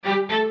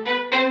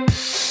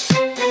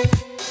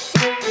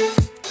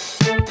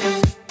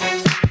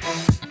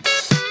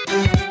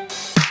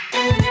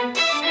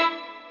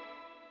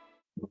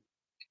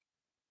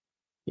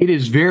It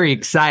is very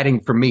exciting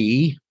for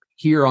me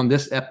here on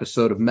this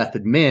episode of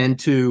Method Men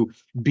to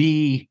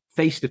be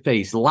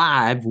face-to-face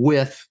live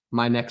with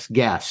my next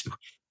guest,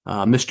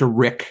 Mr.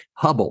 Rick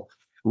Hubbell.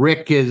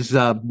 Rick is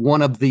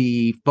one of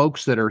the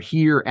folks that are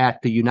here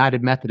at the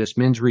United Methodist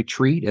Men's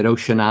Retreat at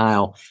Ocean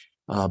Isle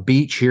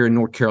Beach here in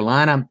North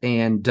Carolina,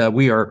 and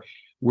we're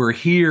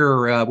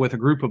here with a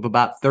group of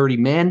about 30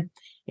 men,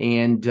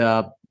 and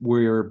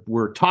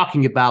we're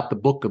talking about the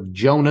Book of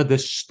Jonah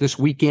this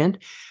weekend.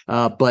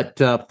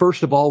 But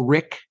first of all,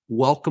 Rick,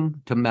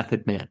 welcome to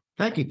Method Men.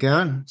 Thank you,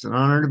 Kevin. It's an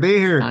honor to be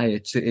here.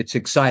 It's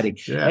exciting.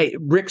 Yeah. Hey,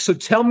 Rick, so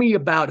tell me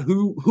about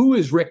who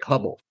is Rick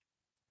Hubbell?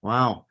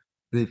 Wow.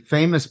 The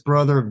famous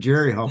brother of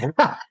Jerry Hubbell.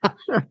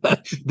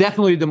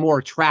 Definitely the more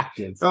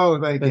attractive. Oh,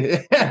 thank you.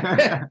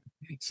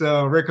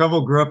 So Rick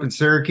Hubbell grew up in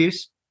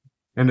Syracuse,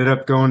 ended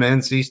up going to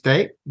NC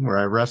State, where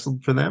I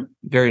wrestled for them.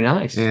 Very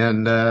nice.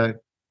 And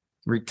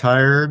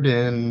retired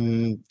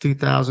in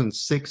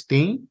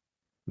 2016.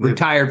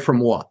 Retired from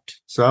what?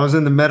 So I was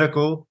in the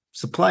medical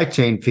supply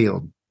chain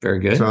field. Very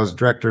good. So I was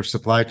director of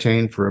supply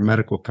chain for a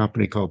medical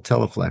company called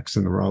Teleflex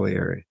in the Raleigh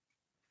area,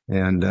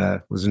 and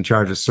was in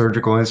charge of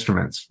surgical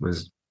instruments.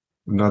 Was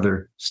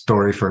another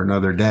story for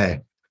another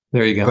day.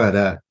 There you go.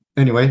 But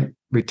anyway,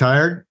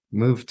 retired,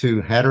 moved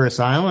to Hatteras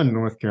Island,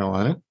 North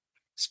Carolina,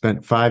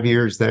 spent 5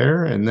 years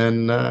there. And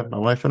then my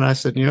wife and I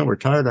said, we're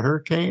tired of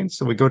hurricanes.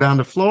 So we go down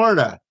to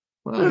Florida.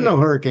 Well, there are no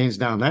hurricanes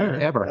down there.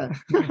 Ever.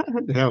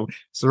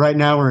 So right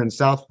now we're in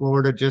South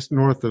Florida, just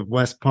north of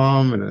West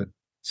Palm in a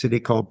city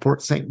called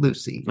Port St.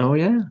 Lucie. Oh,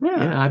 yeah.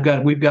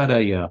 We've got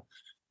a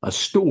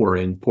store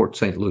in Port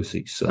St.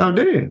 Lucie. So. Oh,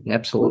 do you?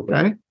 Absolutely.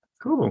 Okay.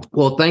 Cool.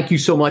 Well, thank you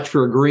so much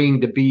for agreeing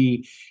to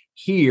be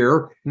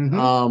here.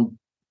 Mm-hmm.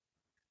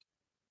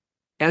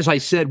 As I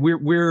said,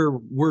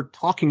 we're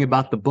talking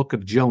about the Book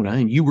of Jonah,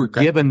 and you were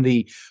given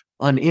the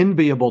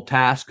unenviable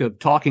task of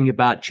talking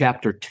about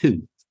chapter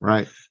 2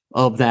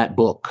 of that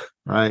book.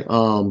 Right.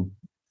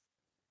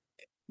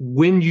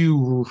 When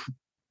you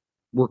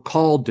were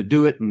called to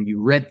do it and you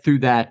read through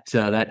that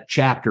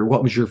chapter,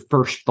 what was your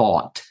first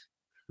thought?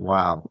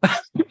 Wow.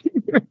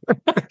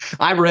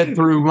 I read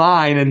through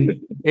mine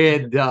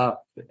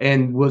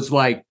and was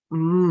like,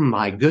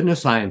 my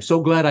goodness, I am so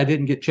glad I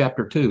didn't get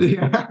chapter 2.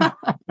 Yeah.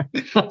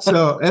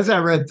 So as I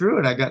read through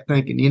it, I got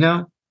thinking,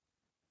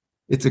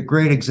 it's a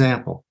great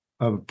example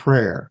of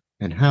prayer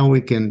and how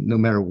we can, no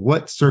matter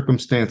what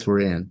circumstance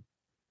we're in,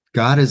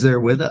 God is there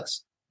with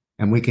us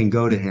and we can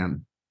go to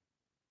him,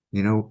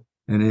 and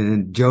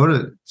in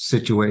Jonah's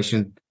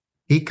situation,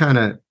 he kind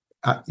of,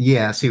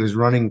 yes, he was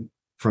running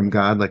from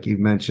God, like you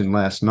mentioned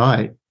last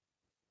night,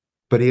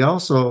 but he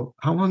also,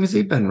 how long has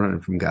he been running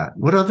from God?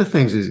 What other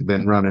things has he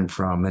been running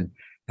from?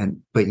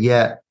 But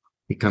yet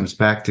he comes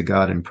back to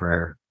God in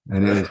prayer.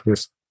 And it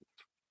just,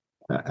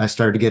 I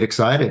started to get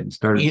excited and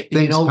started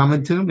things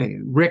coming to me.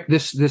 Rick,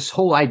 this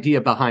whole idea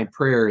behind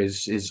prayer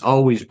is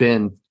always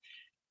been,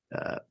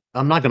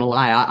 I'm not going to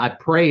lie, I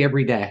pray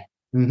every day.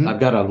 Mm-hmm. I've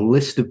got a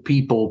list of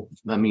people.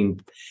 I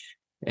mean,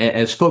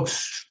 as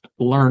folks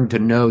learn to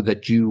know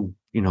that you're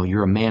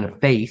a man of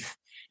faith,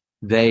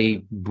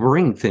 they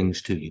bring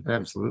things to you.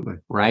 Absolutely.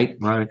 Right.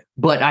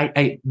 But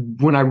I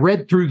when I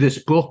read through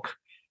this book,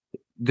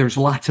 there's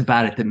lots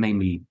about it that made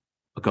me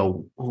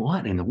go,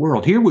 what in the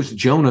world? Here was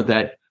Jonah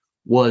that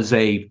was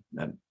I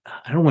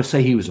don't want to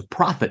say he was a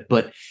prophet,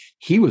 but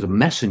he was a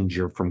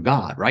messenger from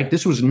God, right?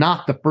 This was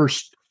not the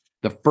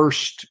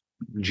first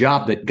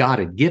job that God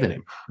had given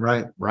him.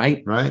 Right.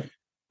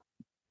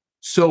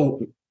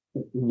 So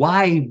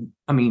why,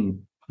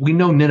 we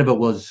know Nineveh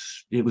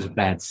was a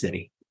bad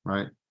city.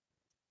 Right.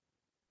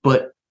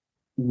 But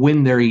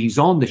when he's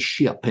on the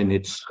ship and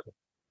it's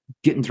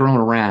getting thrown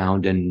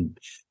around, and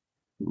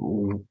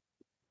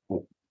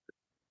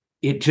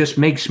it just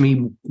makes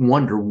me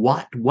wonder,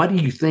 what do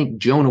you think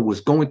Jonah was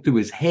going through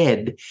his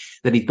head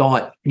that he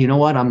thought, you know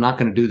what, I'm not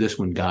going to do this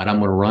one, God, I'm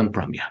going to run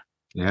from you.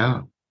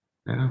 Yeah.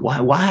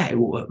 Why?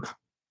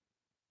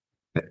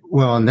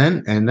 Well, and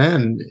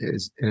then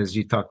as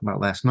you talked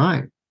about last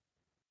night,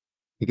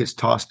 he gets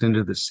tossed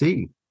into the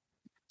sea.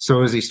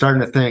 So is he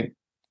starting to think,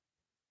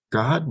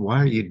 God,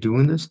 why are you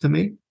doing this to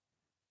me?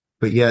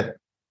 But yet,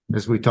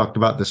 as we talked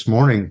about this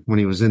morning, when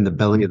he was in the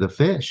belly of the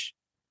fish,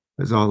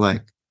 it was all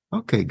like,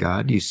 okay,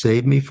 God, you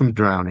saved me from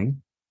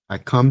drowning. I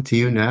come to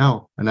you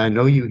now, and I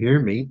know you hear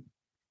me,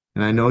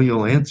 and I know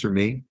you'll answer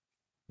me.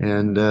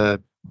 And,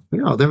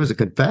 there was a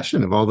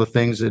confession of all the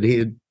things that he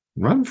had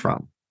run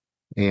from.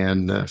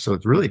 And so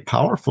it's really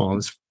powerful.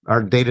 It's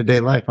our day-to-day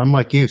life. I'm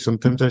like you.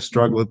 Sometimes I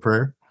struggle with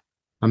prayer.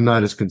 I'm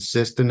not as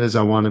consistent as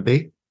I want to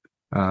be.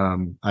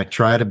 I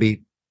try to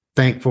be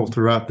thankful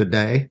throughout the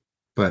day,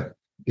 but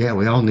yeah,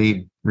 we all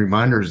need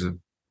reminders of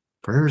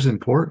prayer is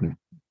important.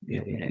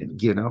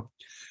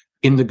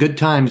 In the good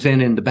times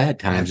and in the bad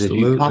times, as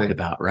you talked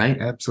about, right?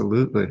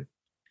 Absolutely.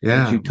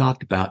 Yeah. As you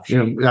talked about.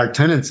 Our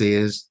tendency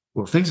is,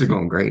 well, things are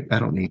going great. I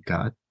don't need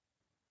God.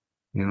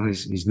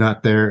 He's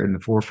not there in the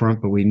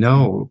forefront, but we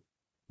know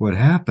what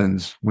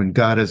happens when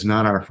God is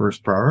not our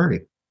first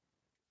priority.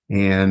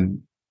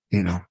 And,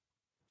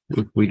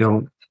 if we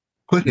don't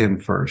put him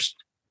first,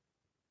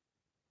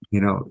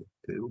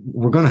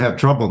 we're going to have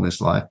trouble in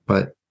this life,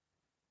 but,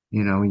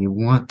 you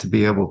want to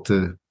be able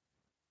to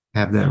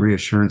have that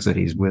reassurance that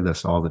he's with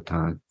us all the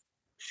time.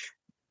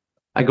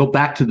 I go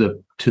back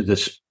to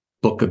this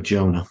book of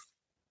Jonah,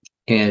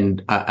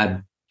 and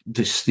I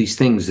just these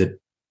things that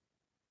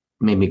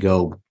made me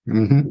go,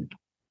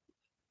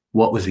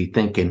 what was he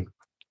thinking?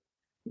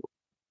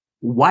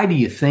 Why do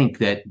you think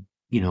that,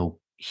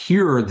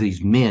 here are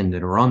these men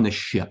that are on the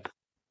ship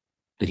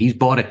that he's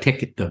bought a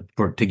ticket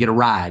to get a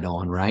ride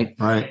on, right?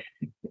 Right.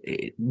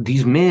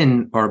 These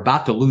men are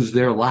about to lose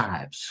their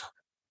lives.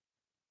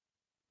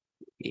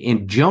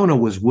 And Jonah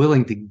was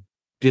willing to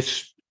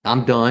just,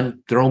 I'm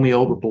done, throw me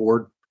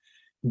overboard,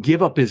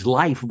 give up his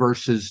life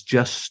versus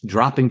just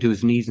dropping to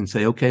his knees and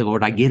say, okay,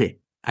 Lord, I get it.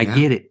 I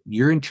get it.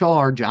 You're in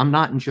charge. I'm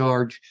not in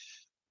charge.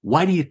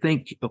 Why do you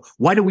think,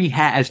 why do we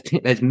have,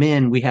 as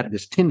men, we have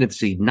this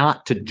tendency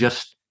not to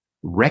just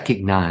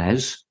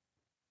recognize?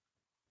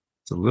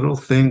 It's a little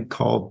thing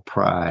called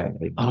pride.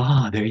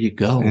 There you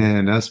go.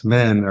 And us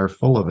men are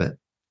full of it.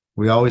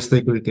 We always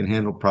think we can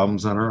handle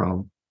problems on our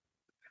own.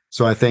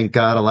 So I think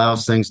God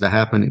allows things to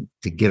happen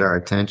to get our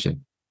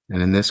attention.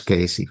 And in this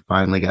case, he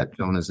finally got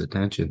Jonah's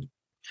attention.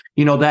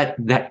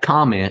 That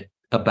comment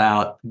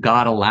about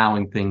God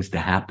allowing things to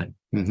happen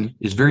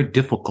is very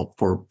difficult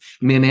for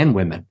men and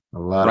women,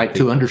 right,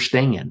 to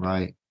understand.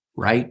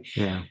 Right.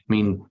 Yeah. I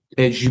mean,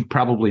 as you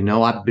probably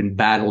know, I've been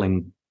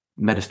battling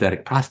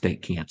metastatic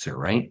prostate cancer,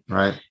 right?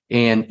 Right.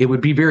 And it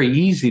would be very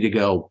easy to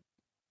go,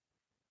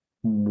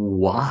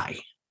 why?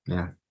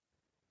 Yeah.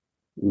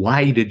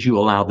 Why did you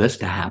allow this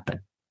to happen?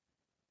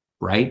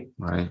 Right.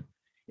 Right.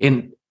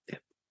 And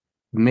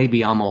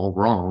maybe I'm all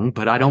wrong,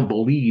 but I don't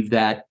believe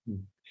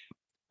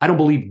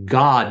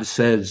God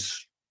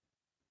says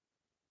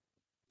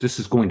this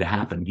is going to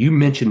happen. You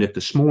mentioned it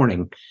this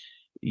morning.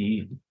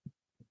 You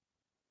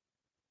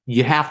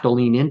have to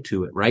lean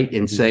into it, right?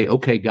 And say,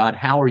 okay, God,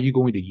 how are you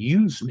going to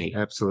use me?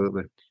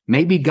 Absolutely.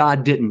 Maybe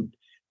God didn't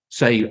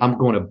say, Kevin, I'm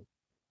going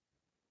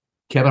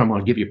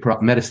to give you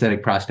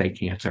metastatic prostate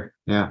cancer.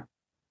 Yeah.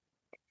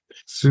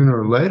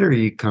 Sooner or later,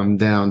 you come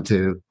down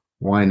to,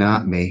 why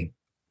not me?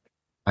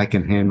 I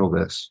can handle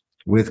this.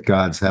 With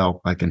God's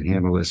help, I can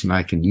handle this, and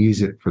I can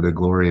use it for the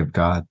glory of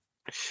God.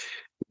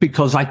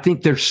 Because I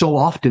think there's so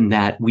often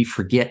that we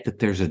forget that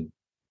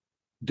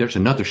there's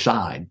another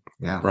side,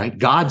 right?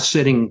 God's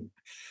sitting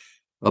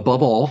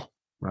above all,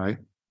 right?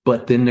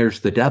 But then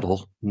there's the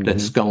devil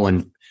that's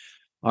going,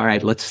 all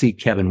right, let's see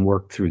Kevin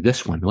work through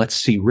this one. Let's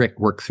see Rick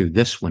work through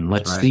this one.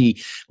 Let's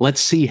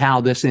see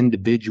how this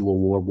individual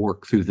will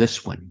work through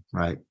this one.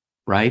 Right.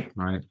 Right.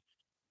 Right.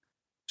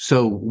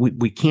 So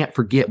we can't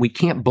forget, we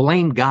can't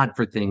blame God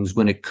for things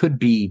when it could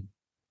be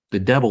the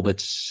devil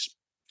that's,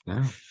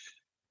 all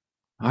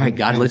right,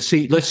 God, let's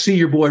see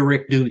your boy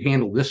Rick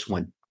handle this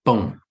one.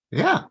 Boom.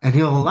 Yeah. And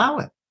he'll allow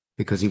it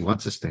because he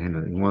wants us to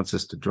handle it. He wants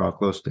us to draw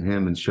close to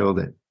him and show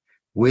that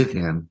with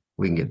him,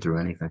 we can get through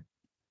anything.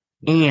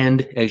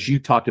 And as you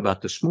talked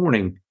about this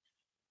morning,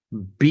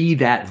 be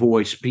that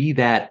voice, be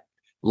that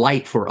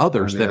light for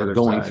others that are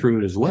going through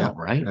it as well,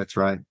 right? That's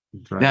right.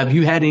 That's right. Now, have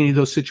you had any of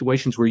those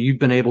situations where you've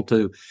been able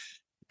to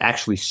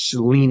actually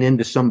lean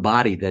into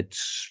somebody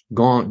that's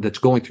going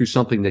through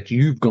something that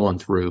you've gone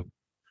through?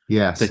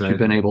 Yes. That you've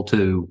been able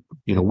to,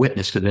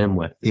 witness to them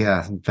with?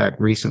 Yeah. In fact,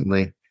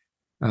 recently,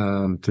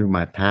 through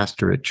my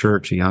pastor at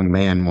church, a young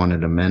man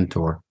wanted a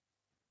mentor.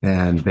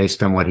 And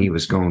based on what he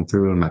was going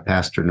through, and my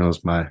pastor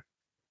knows my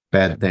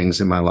bad things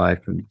in my life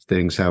and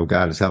things, how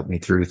God has helped me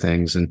through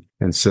things.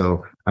 And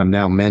so I'm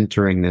now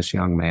mentoring this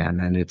young man,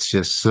 and it's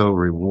just so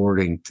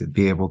rewarding to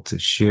be able to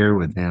share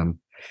with him.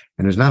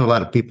 And there's not a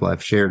lot of people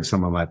I've shared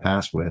some of my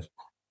past with.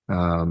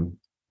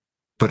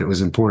 But it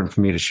was important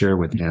for me to share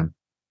with him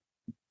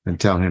and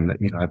tell him that,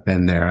 I've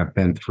been there, I've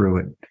been through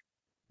it.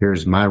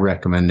 Here's my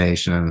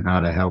recommendation on how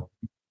to help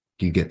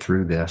you get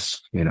through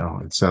this,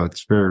 and so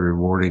it's very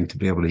rewarding to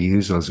be able to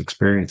use those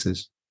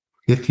experiences.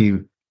 If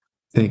you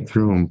think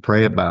through them,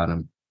 pray about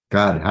them.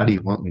 God, how do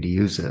you want me to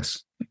use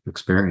this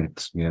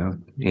experience? Yeah.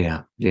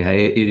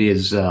 It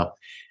is.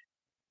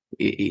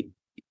 It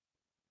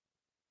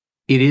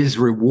is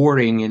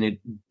rewarding,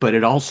 but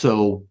it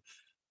also,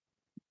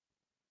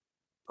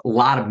 a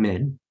lot of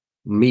men,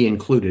 me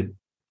included,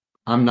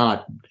 I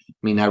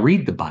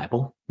read the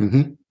Bible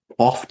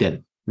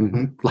often,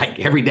 like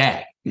every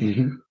day.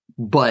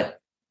 But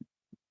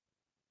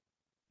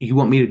you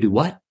want me to do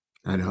what?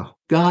 I know.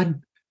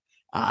 God,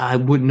 I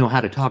wouldn't know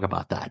how to talk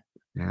about that.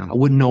 Yeah. I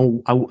wouldn't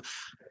know.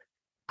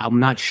 I'm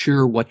not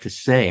sure what to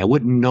say. I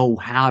wouldn't know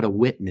how to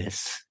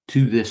witness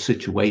to this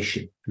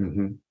situation.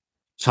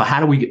 So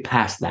how do we get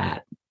past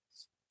that?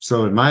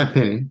 So in my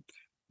opinion,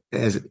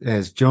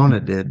 as Jonah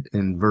did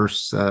in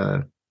verse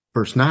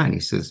 9, he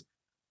says,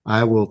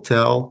 I will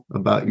tell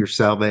about your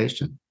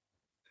salvation.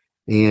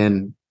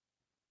 And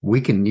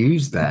we can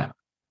use that.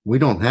 We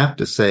don't have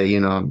to say,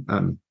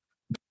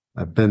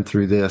 I've been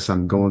through this,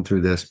 I'm going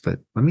through this, but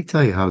let me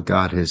tell you how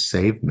God has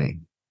saved me.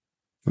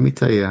 Let me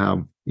tell you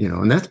how,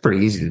 and that's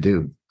pretty easy to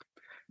do.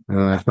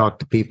 I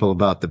talked to people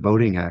about the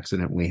boating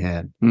accident we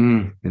had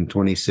Mm. in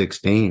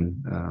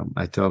 2016.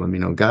 I tell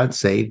them, God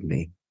saved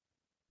me.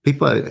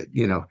 People, I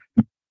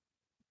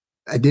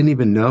didn't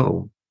even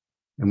know.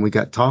 And we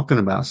got talking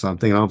about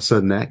something, and all of a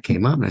sudden that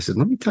came up. And I said,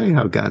 let me tell you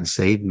how God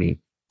saved me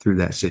through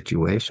that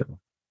situation.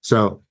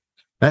 So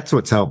that's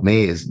what's helped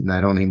me is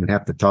I don't even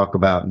have to talk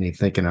about me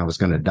thinking I was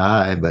going to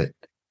die, but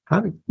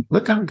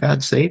look how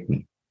God saved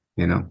me,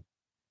 And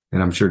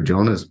I'm sure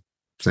Jonah's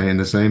saying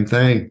the same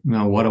thing.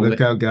 No, look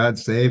how God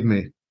saved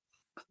me.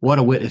 What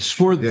a witness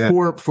for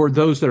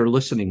those that are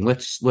listening.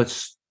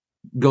 Let's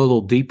go a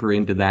little deeper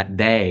into that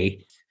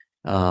day.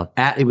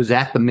 It was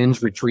at the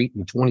men's retreat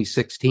in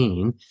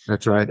 2016.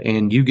 That's right.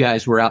 And you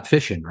guys were out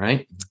fishing,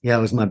 right? Yeah,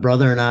 it was my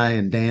brother and I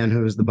and Dan,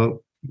 who was the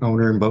boat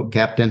owner and boat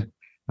captain.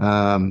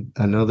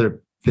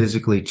 Another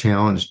physically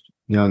challenged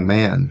young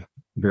man,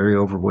 very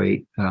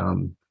overweight.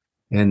 And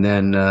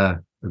then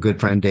a good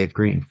friend, Dave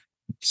Green.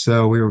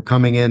 So we were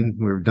coming in,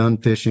 we were done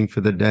fishing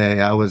for the day.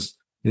 I was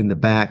in the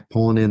back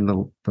pulling in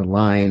the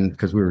line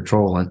because we were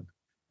trolling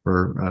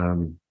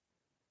for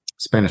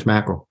Spanish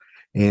mackerel.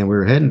 And we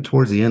were heading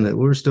towards the end. We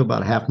were still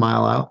about a half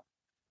mile out,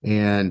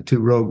 and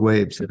two rogue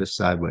waves hit us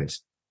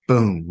sideways.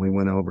 Boom, we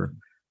went over.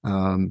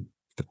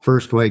 The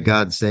first way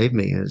God saved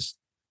me is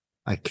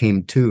I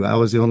came to. I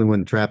was the only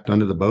one trapped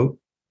under the boat,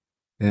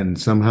 and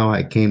somehow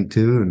I came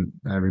to, and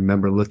I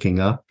remember looking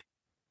up,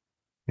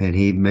 and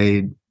he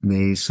made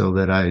me so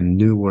that I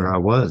knew where I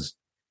was,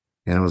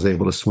 and I was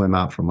able to swim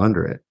out from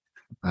under it.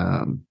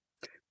 And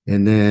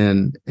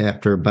then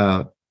after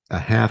about a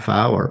half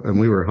hour, and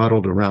we were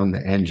huddled around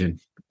the engine,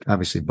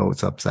 obviously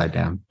boat's upside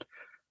down.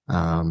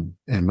 And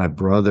my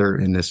brother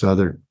and this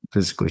other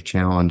physically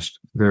challenged,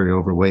 very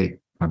overweight,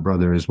 my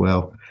brother as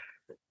well.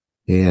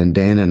 And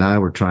Dan and I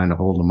were trying to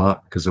hold them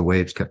up because the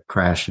waves kept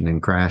crashing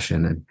and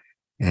crashing.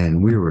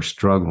 And we were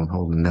struggling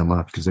holding them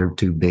up because they were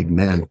two big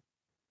men.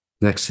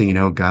 Next thing you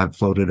know, God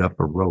floated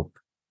up a rope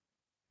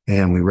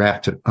and we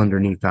wrapped it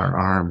underneath our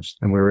arms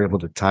and we were able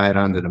to tie it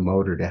onto the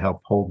motor to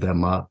help hold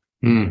them up.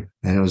 And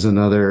it was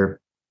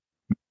another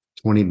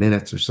 20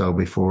 minutes or so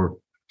before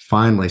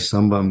finally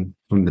someone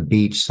from the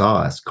beach saw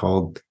us,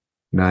 called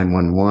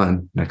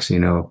 911. Next thing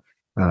you know,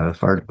 the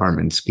fire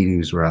department and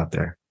Ski-Doos were out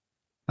there.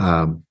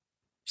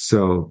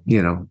 So,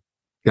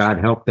 God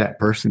helped that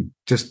person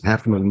just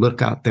having to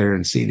look out there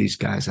and see these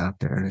guys out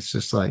there. And it's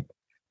just like,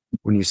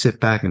 when you sit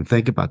back and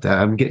think about that,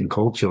 I'm getting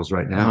cold chills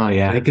right now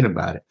thinking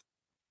about it.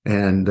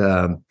 And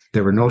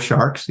there were no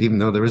sharks, even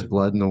though there was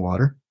blood in the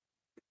water.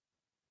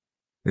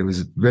 It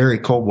was very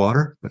cold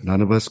water, but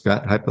none of us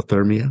got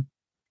hypothermia.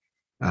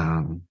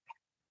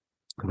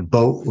 The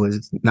boat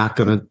was not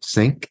going to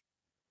sink,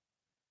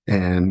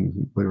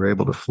 and we were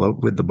able to float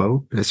with the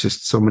boat. It's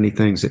just so many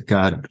things that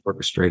God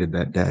orchestrated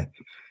that day.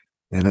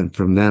 And then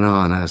from then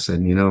on, I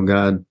said,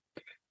 God,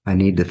 I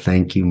need to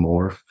thank you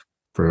more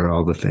for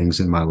all the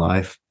things in my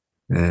life,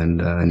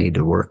 and I need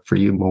to work for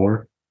you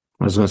more.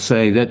 I was going to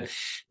say that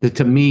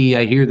to me,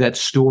 I hear that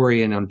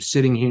story, and I'm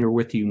sitting here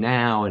with you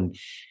now, and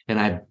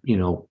I,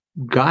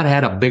 God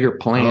had a bigger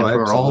plan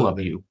for all of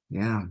you.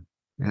 Yeah.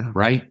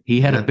 Right.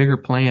 He had a bigger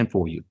plan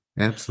for you.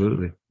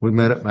 Absolutely.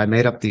 I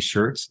made up these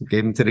shirts,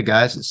 gave them to the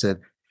guys that said,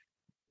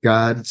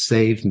 God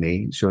saved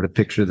me, showed a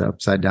picture of the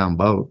upside down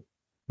boat.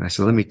 And I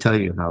said, let me tell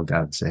you how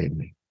God saved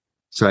me.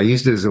 So I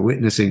used it as a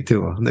witnessing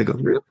tool. And they go,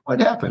 really? What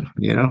happened?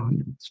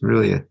 It's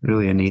really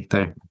a neat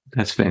thing.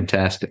 That's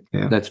fantastic.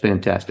 Yeah. That's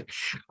fantastic.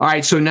 All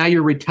right. So now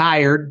you're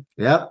retired.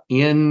 Yep.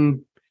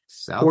 In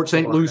Port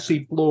St.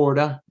 Lucie,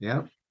 Florida.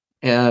 Yep.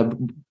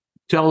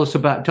 Tell us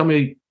about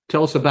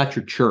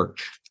your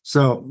church.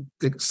 So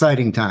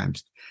exciting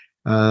times.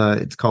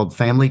 It's called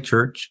Family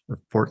Church of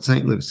Port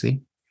St.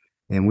 Lucie,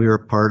 and we were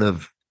part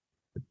of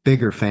the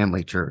bigger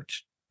family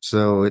church.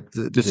 So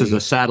this is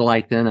a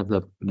satellite then of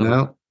the.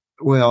 No,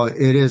 well,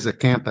 it is a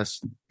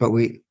campus, but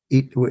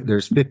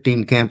there's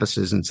 15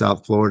 campuses in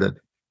South Florida.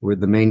 We're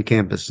the main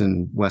campus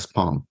in West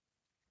Palm,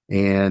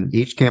 and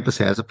each campus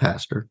has a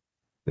pastor.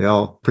 They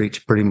all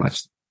preach pretty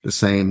much the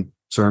same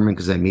sermon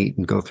because they meet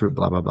and go through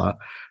blah, blah, blah.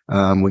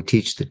 We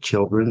teach the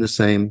children the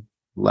same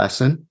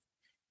lesson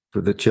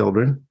for the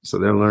children. So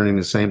they're learning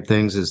the same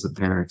things as the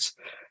parents.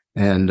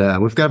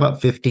 And we've got about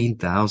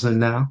 15,000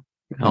 now.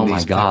 Oh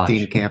my gosh.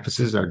 15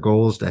 campuses. Our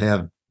goal is to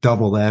have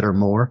double that or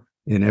more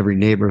in every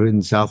neighborhood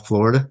in South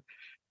Florida.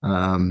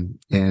 And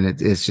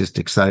it's just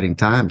exciting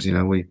times.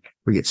 We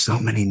get so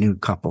many new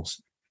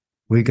couples.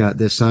 We got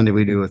this Sunday,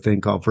 we do a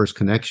thing called First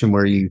Connection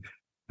where you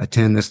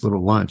attend this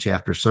little lunch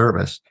after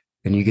service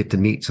and you get to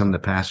meet some of the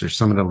pastors,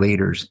 some of the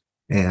leaders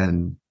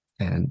and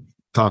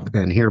talk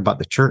and hear about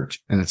the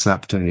church. And it's an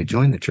opportunity to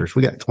join the church.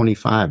 We got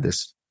 25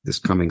 this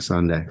coming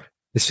Sunday.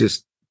 It's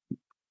just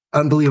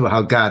unbelievable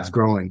how God's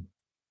growing.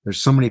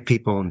 There's so many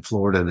people in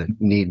Florida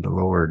that need the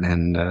Lord.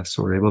 And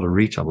so we're able to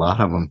reach a lot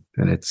of them.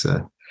 And it's,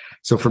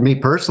 so for me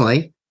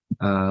personally,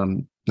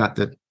 not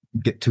to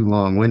get too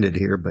long-winded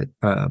here, but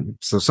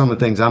so some of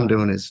the things I'm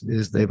doing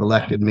is they've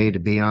elected me to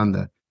be on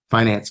the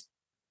finance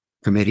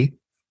committee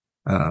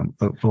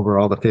over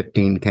all the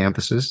 15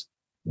 campuses.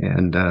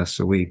 And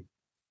so we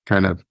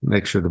kind of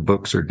make sure the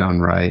books are done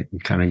right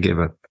and kind of give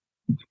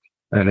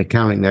an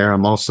accounting there.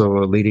 I'm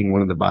also leading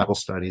one of the Bible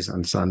studies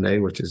on Sunday,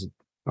 which is an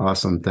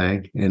awesome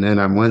thing. And then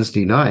on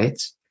Wednesday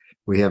nights,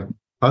 we have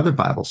other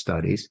Bible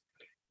studies.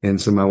 And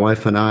so my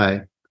wife and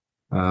I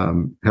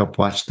help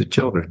watch the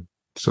children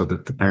so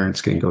that the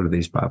parents can go to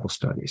these Bible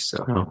studies. So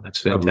that's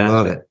fantastic. I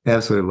love it.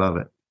 Absolutely love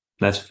it.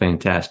 That's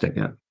fantastic.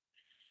 Yeah.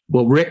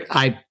 Well, Rick,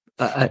 I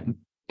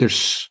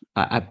just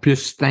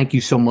thank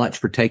you so much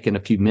for taking a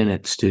few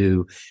minutes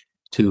to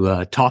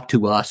talk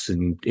to us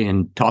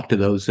and talk to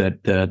those that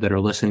are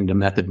listening to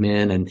Method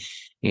Men,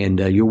 and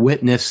your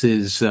witness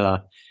is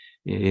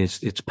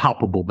it's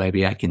palpable,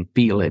 baby. I can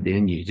feel it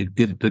in you.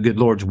 The good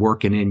Lord's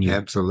working in you.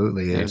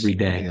 Absolutely is. Every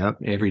day. Yep.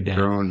 Every day.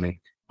 Growing me.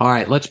 All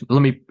right, let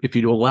me, if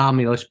you'd allow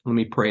me, let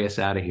me pray us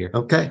out of here.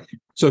 Okay.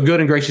 So, good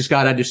and gracious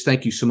God, I just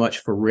thank you so much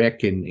for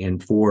Rick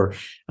and for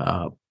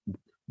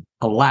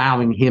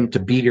allowing him to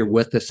be here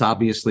with us,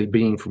 obviously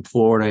being from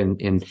Florida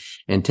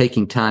and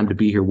taking time to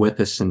be here with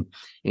us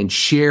and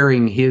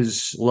sharing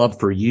his love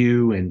for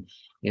you. And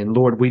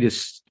Lord,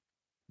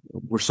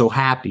 we're so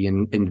happy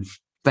and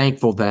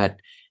thankful that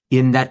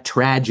in that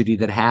tragedy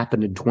that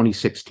happened in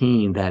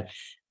 2016,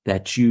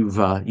 that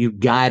you've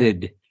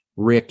guided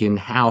Rick in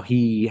how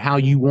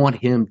you want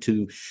him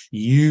to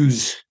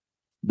use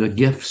the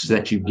gifts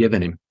that you've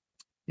given him.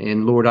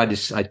 And Lord, I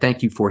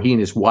thank you for he and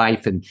his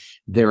wife and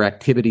their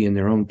activity in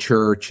their own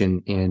church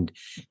and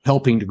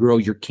helping to grow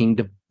your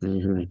kingdom.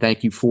 Mm-hmm.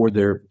 Thank you for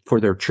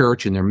their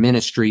church and their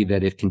ministry,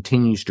 that it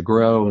continues to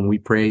grow. And we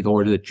pray,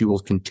 Lord, that you will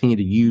continue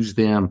to use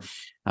them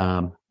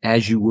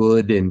as you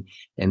would, and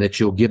that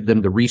you'll give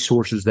them the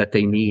resources that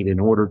they need in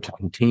order to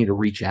continue to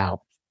reach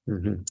out.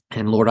 Mm-hmm.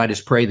 And Lord, I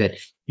just pray that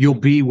you'll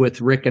be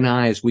with Rick and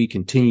I as we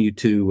continue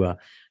to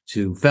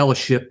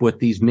fellowship with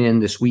these men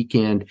this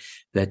weekend,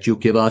 that you'll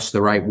give us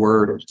the right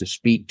words to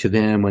speak to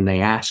them when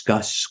they ask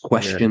us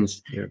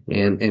questions. Yeah.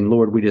 And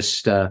Lord, we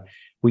just,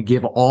 we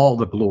give all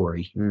the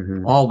glory,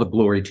 mm-hmm. all the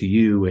glory to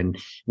you. And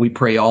we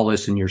pray all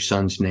this in your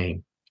Son's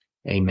name.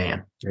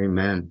 Amen.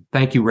 Amen.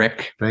 Thank you,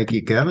 Rick. Thank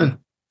you, Kevin.